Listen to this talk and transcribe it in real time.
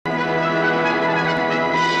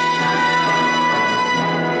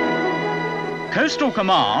Coastal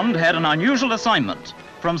Command had an unusual assignment.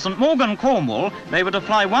 From St. Mawgan, Cornwall, they were to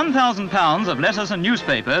fly 1,000 pounds of letters and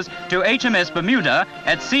newspapers to HMS Bermuda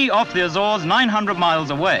at sea off the Azores 900 miles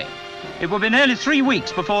away. It would be nearly 3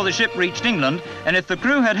 weeks before the ship reached England, and if the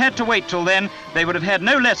crew had had to wait till then, they would have had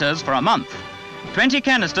no letters for a month. 20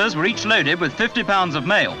 canisters were each loaded with 50 pounds of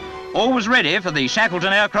mail. All was ready for the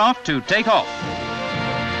Shackleton aircraft to take off.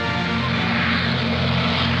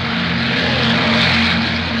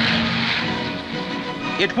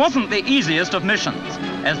 It wasn't the easiest of missions.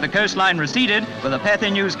 As the coastline receded, with a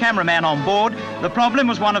Pathe News cameraman on board, the problem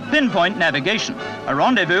was one of pinpoint navigation, a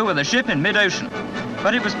rendezvous with a ship in mid-ocean.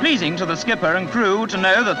 But it was pleasing to the skipper and crew to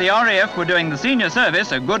know that the RAF were doing the senior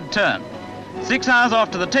service a good turn. 6 hours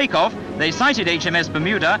after the takeoff, they sighted HMS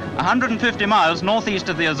Bermuda 150 miles northeast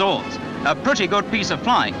of the Azores, a pretty good piece of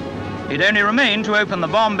flying. It only remained to open the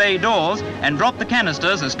bomb bay doors and drop the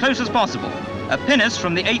canisters as close as possible. A pinnace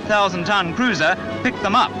from the 8,000-ton cruiser picked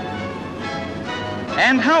them up.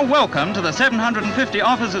 And how welcome to the 750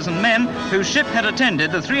 officers and men whose ship had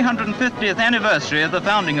attended the 350th anniversary of the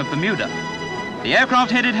founding of Bermuda. The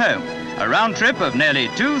aircraft headed home, a round trip of nearly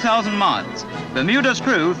 2,000 miles. Bermuda's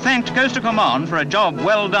crew thanked Coastal Command for a job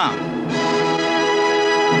well done.